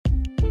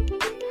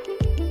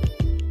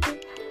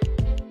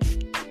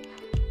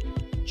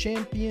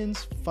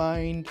champions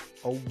find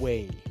a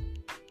way.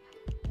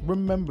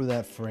 Remember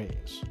that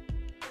phrase.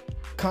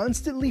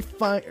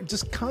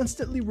 Just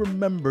constantly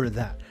remember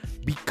that,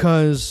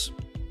 because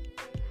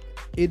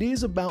it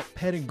is about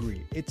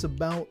pedigree. It's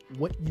about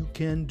what you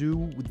can do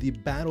with the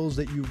battles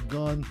that you've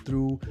gone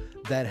through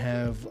that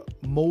have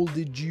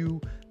molded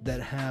you, that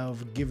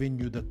have given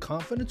you the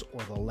confidence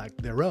or the lack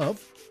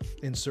thereof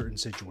in certain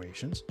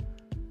situations,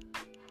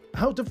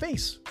 how to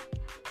face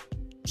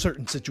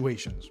certain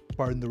situations,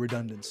 pardon the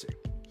redundancy.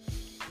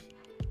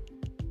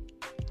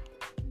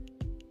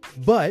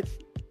 But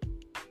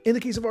in the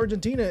case of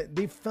Argentina,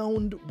 they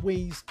found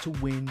ways to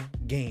win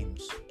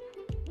games.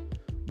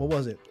 What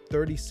was it?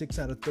 36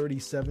 out of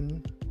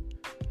 37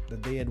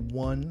 that they had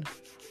won,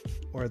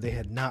 or they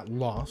had not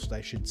lost,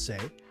 I should say,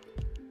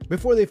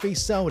 before they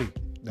faced Saudi.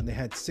 Then they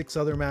had 6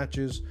 other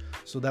matches.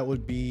 So that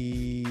would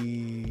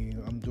be,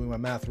 I'm doing my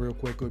math real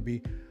quick, it would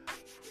be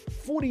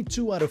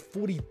 42 out of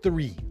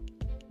 43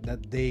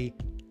 that they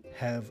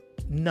have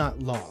not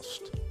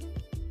lost.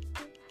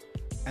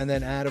 And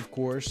then add, of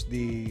course,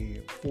 the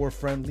 4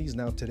 friendlies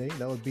now today.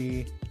 That would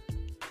be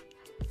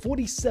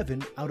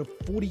 47 out of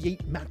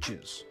 48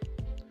 matches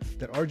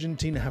that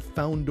Argentina have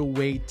found a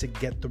way to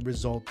get the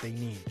result they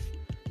need.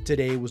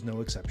 Today was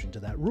no exception to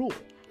that rule.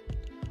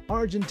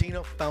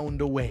 Argentina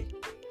found a way.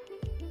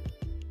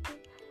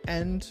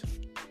 And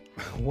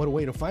what a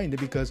way to find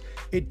it, because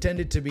it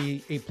tended to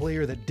be a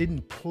player that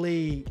didn't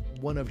play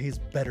one of his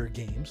better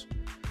games.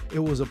 It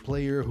was a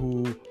player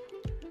who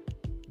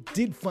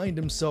did find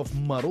himself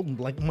muddled,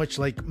 much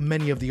like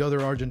many of the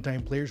other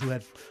Argentine players who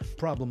had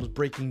problems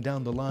breaking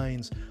down the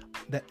lines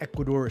that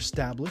Ecuador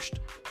established.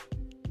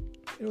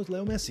 It was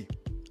Leo Messi.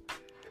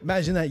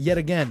 Imagine that yet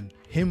again,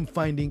 him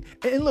finding,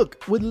 and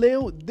look, with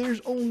Leo, there's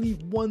only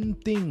one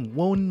thing,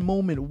 one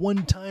moment,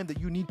 one time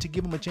that you need to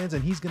give him a chance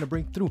and he's going to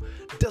break through.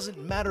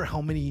 Doesn't matter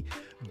how many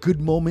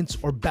good moments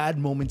or bad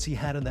moments he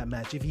had in that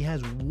match. If he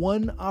has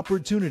one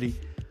opportunity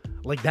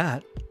like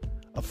that,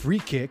 a free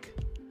kick,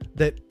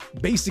 that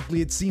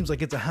basically it seems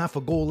like it's a half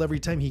a goal every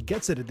time he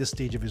gets it at this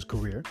stage of his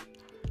career,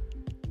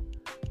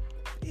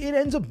 it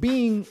ends up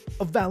being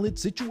a valid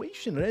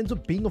situation. It ends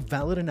up being a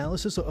valid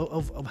analysis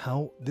of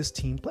how this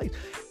team plays.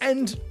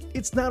 And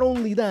it's not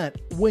only that,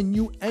 when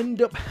you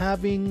end up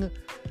having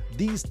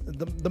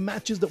the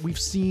matches that we've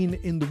seen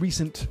in the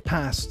recent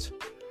past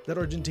that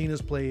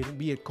Argentina's played,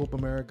 be it Copa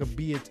America,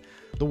 be it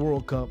the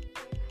World Cup,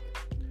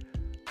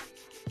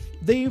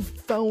 they've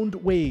found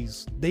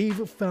ways,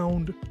 they've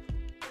found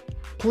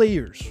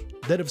players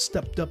that have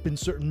stepped up in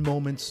certain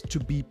moments to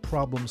be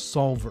problem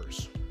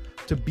solvers,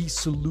 to be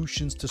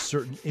solutions to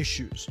certain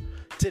issues.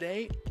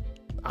 Today,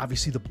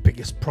 obviously the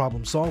biggest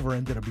problem solver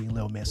ended up being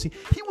Leo Messi.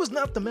 He was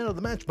not the man of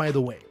the match, by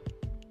the way.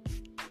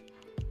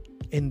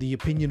 In the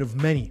opinion of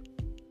many,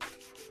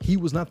 he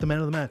was not the man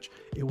of the match.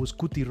 It was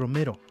Cuti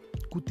Romero.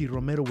 Cuti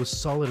Romero was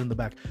solid in the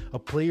back. A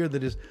player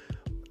that is,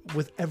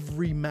 with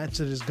every match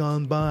that has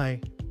gone by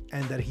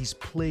and that he's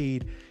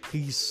played,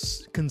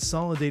 he's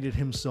consolidated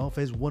himself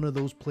as one of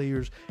those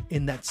players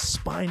in that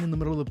spine in the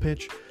middle of the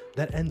pitch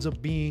that ends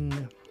up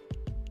being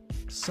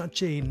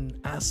such an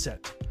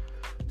asset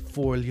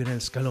for Lionel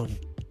Scaloni.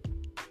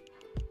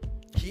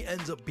 He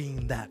ends up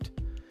being that.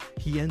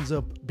 He ends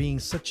up being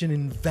such an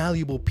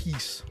invaluable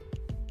piece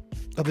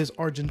of this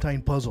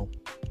Argentine puzzle.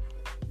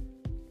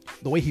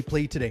 The way he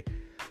played today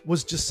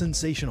was just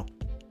sensational.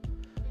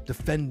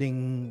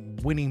 Defending,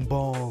 winning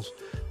balls,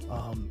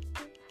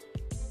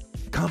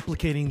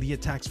 complicating the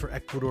attacks for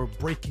Ecuador,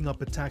 breaking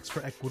up attacks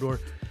for Ecuador.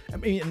 I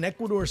mean, an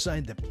Ecuador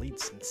side that played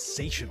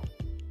sensational.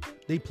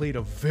 They played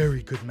a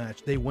very good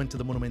match. They went to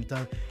the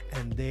Monumental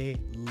and they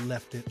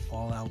left it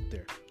all out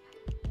there.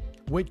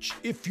 Which,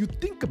 if you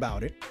think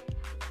about it,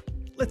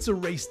 let's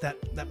erase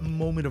that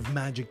moment of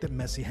magic that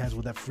Messi has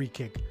with that free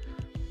kick.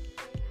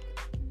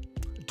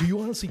 Do you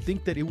honestly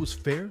think that it was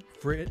fair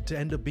for it to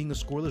end up being a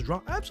scoreless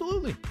draw?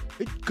 Absolutely.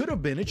 It could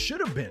have been. It should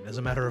have been, as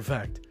a matter of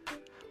fact.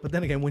 But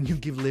then again, when you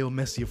give Leo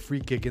Messi a free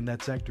kick in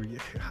that sector,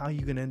 how are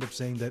you going to end up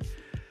saying that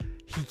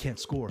he can't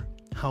score?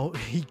 How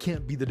he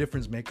can't be the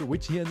difference maker,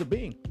 which he ends up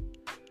being?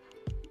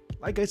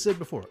 Like I said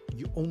before,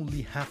 you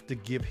only have to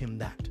give him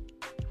that.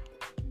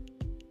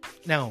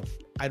 Now,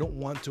 I don't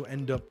want to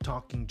end up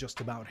talking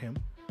just about him,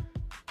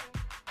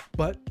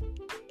 but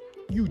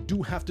you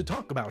do have to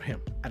talk about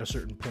him at a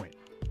certain point.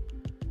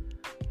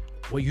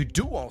 What you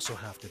do also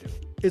have to do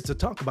is to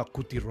talk about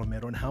Cuti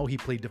Romero and how he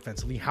played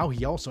defensively, how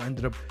he also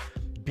ended up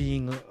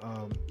being,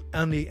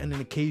 on an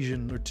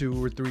occasion or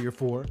 2 or 3 or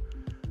 4,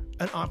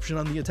 an option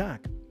on the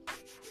attack.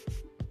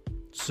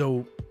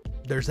 So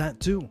there's that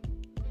too.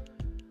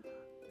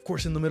 Of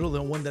course, in the middle,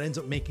 the one that ends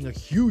up making a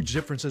huge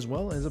difference as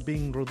well ends up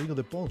being Rodrigo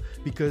de Paul,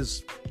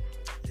 because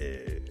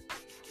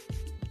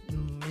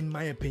in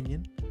my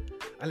opinion,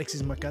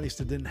 Alexis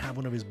McAllister didn't have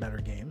one of his better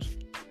games.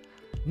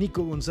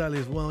 Nico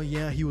Gonzalez, well,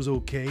 yeah, he was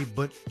okay,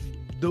 but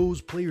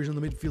those players in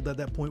the midfield at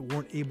that point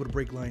weren't able to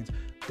break lines.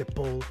 De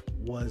Paul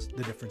was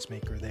the difference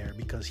maker there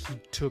because he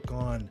took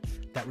on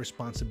that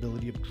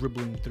responsibility of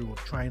dribbling through, of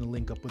trying to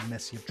link up with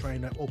Messi, of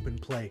trying to open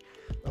play,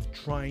 of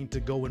trying to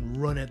go and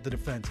run at the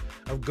defense,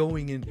 of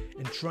going in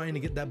and trying to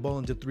get that ball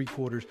into three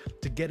quarters,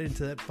 to get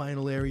into that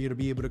final area to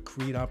be able to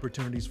create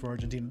opportunities for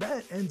Argentina.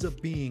 That ends up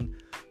being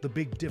the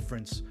big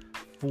difference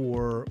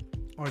for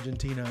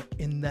Argentina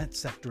in that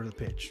sector of the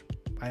pitch.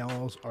 I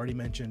already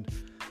mentioned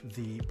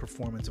the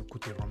performance of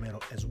Cuti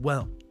Romero as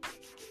well.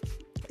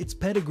 It's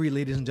pedigree,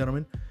 ladies and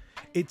gentlemen.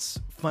 It's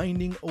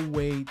finding a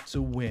way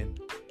to win.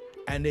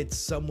 And it's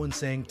someone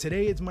saying,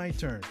 today it's my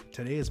turn.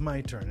 Today is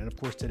my turn. And of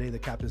course, today the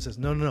captain says,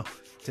 no.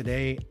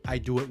 Today I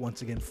do it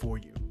once again for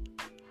you.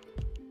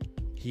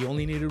 He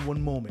only needed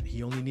one moment.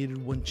 He only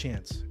needed one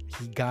chance.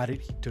 He got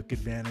it. He took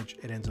advantage.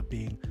 It ends up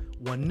being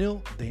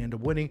 1-0. They end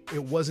up winning.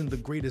 It wasn't the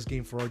greatest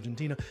game for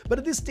Argentina. But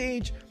at this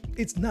stage,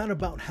 it's not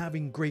about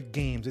having great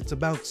games. It's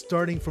about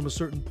starting from a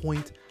certain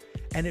point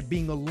and it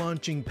being a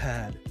launching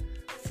pad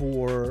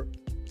for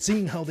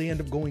seeing how they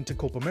end up going to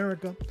Copa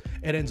America.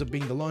 It ends up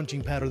being the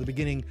launching pad or the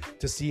beginning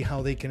to see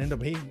how they can end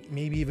up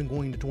maybe even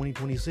going to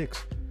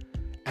 2026.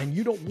 And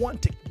you don't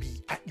want to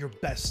be at your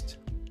best.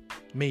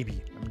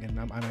 Maybe. Again,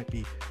 I might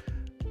be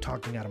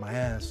talking out of my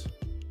ass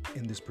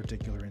in this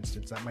particular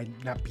instance. That might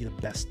not be the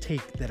best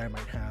take that I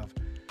might have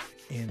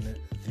in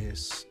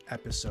this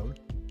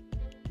episode.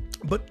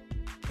 But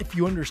if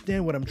you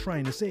understand what I'm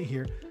trying to say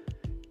here,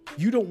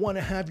 you don't want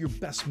to have your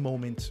best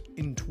moment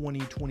in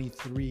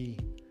 2023,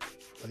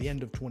 or the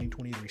end of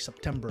 2023,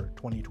 September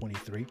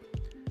 2023,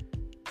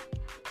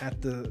 at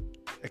the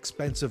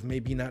expense of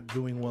maybe not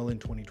doing well in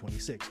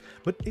 2026.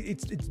 But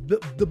it's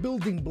the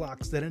building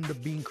blocks that end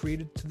up being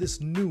created to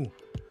this new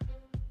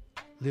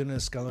Lionel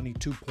Scaloni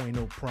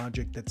 2.0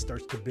 project that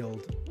starts to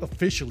build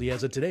officially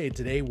as of today.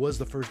 Today was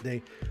the first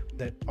day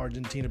that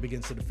Argentina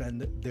begins to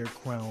defend their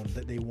crown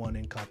that they won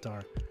in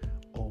Qatar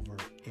over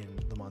in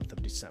the month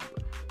of December.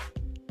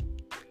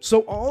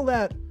 So all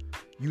that,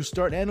 you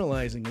start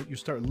analyzing it, you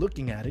start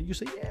looking at it, you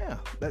say, yeah,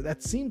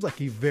 that seems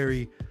like a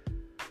very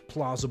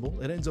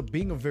plausible, it ends up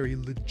being a very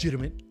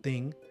legitimate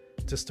thing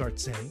to start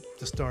saying,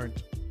 to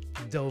start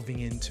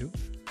delving into,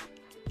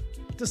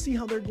 to see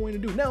how they're going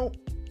to do. Now,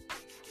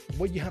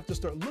 what you have to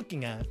start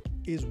looking at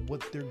is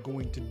what they're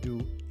going to do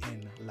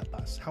in La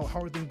Paz. How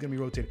are things going to be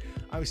rotated?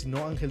 Obviously,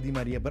 no Angel Di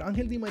Maria, but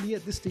Angel Di Maria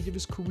at this stage of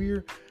his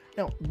career,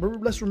 now,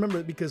 let's remember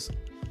it because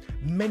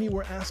many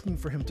were asking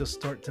for him to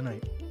start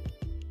tonight.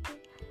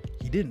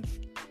 He didn't.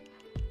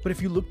 But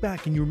if you look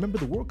back and you remember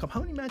the World Cup, how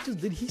many matches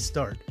did he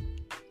start?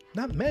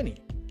 Not many.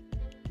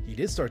 He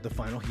did start the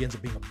final. He ends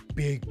up being a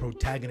big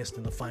protagonist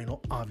in the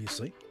final,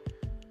 obviously.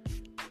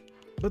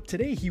 But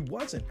today he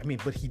wasn't.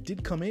 But he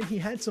did come in. He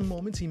had some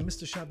moments. He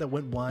missed a shot that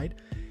went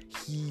wide.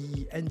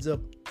 He ends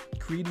up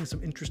creating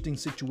some interesting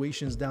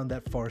situations down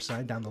that far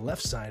side, down the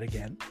left side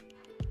again.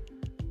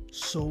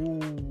 So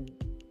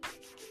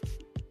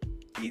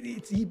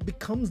he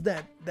becomes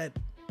that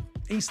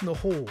ace in the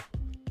hole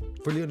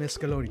for Lionel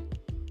Scaloni.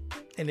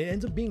 And it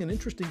ends up being an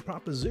interesting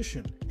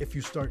proposition if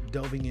you start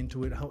delving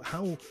into it,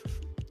 how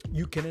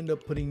you can end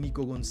up putting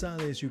Nico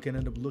Gonzalez, you can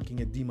end up looking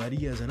at Di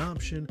Maria as an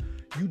option.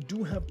 You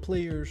do have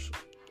players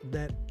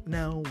that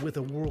now with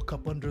a World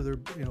Cup under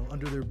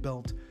their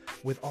belt,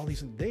 with all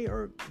these, they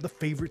are the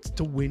favorites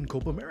to win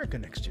Copa America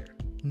next year.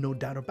 No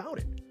doubt about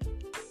it.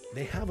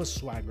 They have a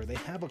swagger. They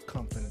have a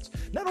confidence.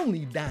 Not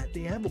only that,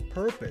 they have a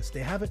purpose. They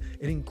have an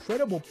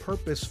incredible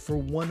purpose for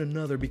one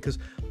another, because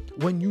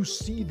when you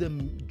see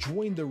them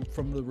join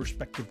from the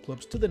respective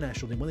clubs to the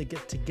national team, when they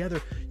get together,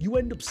 you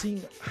end up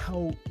seeing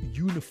how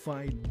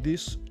unified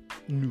this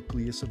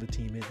nucleus of a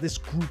team is, this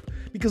group,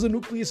 because the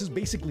nucleus is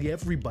basically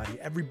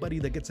everybody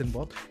that gets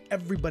involved,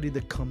 everybody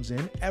that comes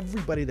in,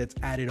 everybody that's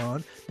added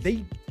on.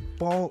 They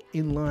fall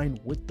in line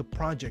with the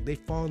project. They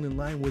fall in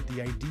line with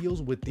the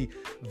ideals, with the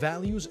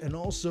values, and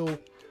also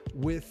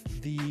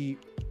with the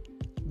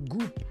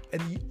group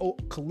and the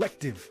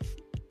collective.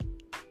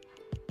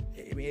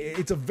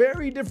 It's a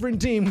very different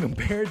team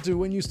compared to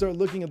when you start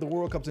looking at the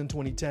World Cups in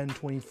 2010,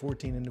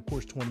 2014, and of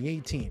course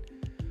 2018,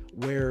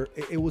 where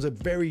it was a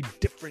very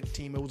different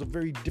team. It was a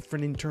very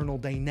different internal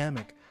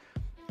dynamic,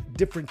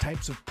 different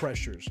types of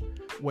pressures.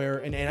 Where,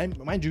 and I,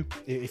 mind you,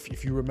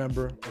 if you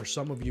remember, or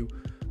some of you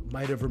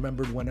might have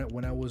remembered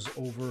when I was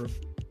over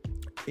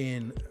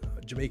in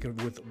Jamaica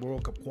with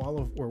World Cup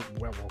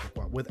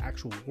with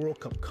actual World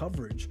Cup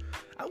coverage,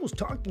 I was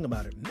talking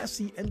about it.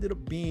 Messi ended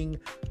up being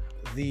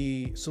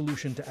the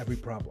solution to every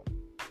problem.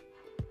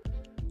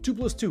 2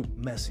 + 2,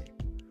 Messi.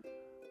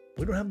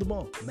 We don't have the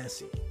ball,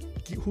 Messi.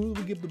 Who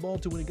do we give the ball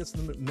to when it gets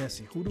to the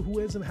Messi? Who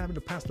ends up having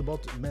to pass the ball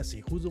to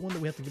Messi? Who's the one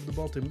that we have to give the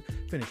ball to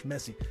finish?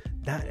 Messi.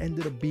 That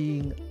ended up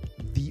being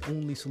the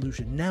only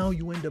solution. Now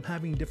you end up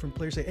having different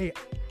players say, hey,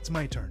 it's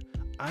my turn.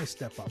 I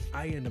step up.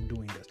 I end up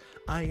doing this.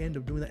 I end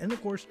up doing that. And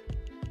of course,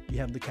 you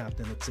have the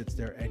captain that sits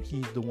there, and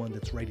he's the one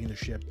that's righting the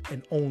ship,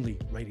 and only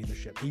righting the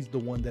ship. He's the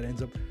one that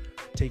ends up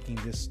taking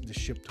the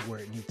ship to where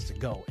it needs to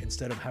go,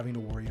 instead of having to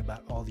worry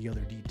about all the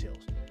other details.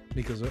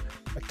 Because a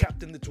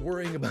captain that's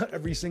worrying about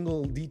every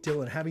single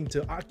detail and having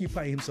to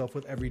occupy himself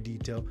with every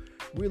detail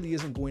really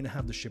isn't going to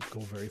have the ship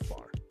go very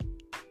far.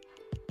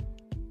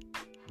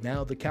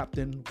 Now the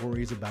captain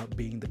worries about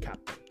being the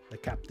captain. The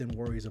captain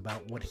worries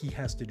about what he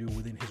has to do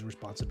within his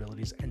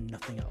responsibilities and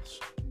nothing else.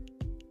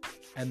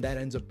 And that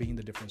ends up being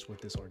the difference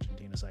with this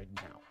Argentina side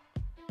now.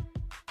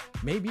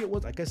 Maybe it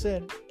was, like I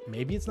said,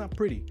 maybe it's not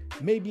pretty.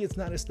 Maybe it's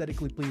not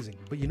aesthetically pleasing.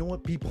 But you know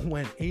what? People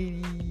went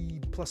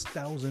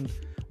 80,000+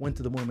 went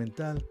to the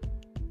Monumental.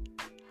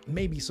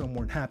 Maybe some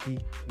weren't happy.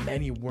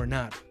 Many were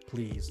not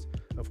pleased,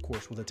 of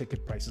course, with the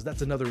ticket prices.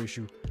 That's another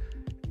issue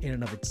in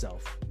and of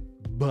itself.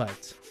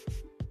 But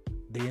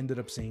they ended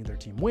up seeing their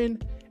team win.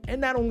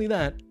 And not only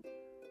that,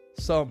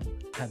 some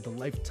had the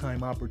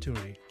lifetime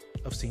opportunity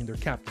of seeing their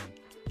captain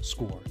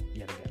score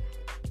yet again.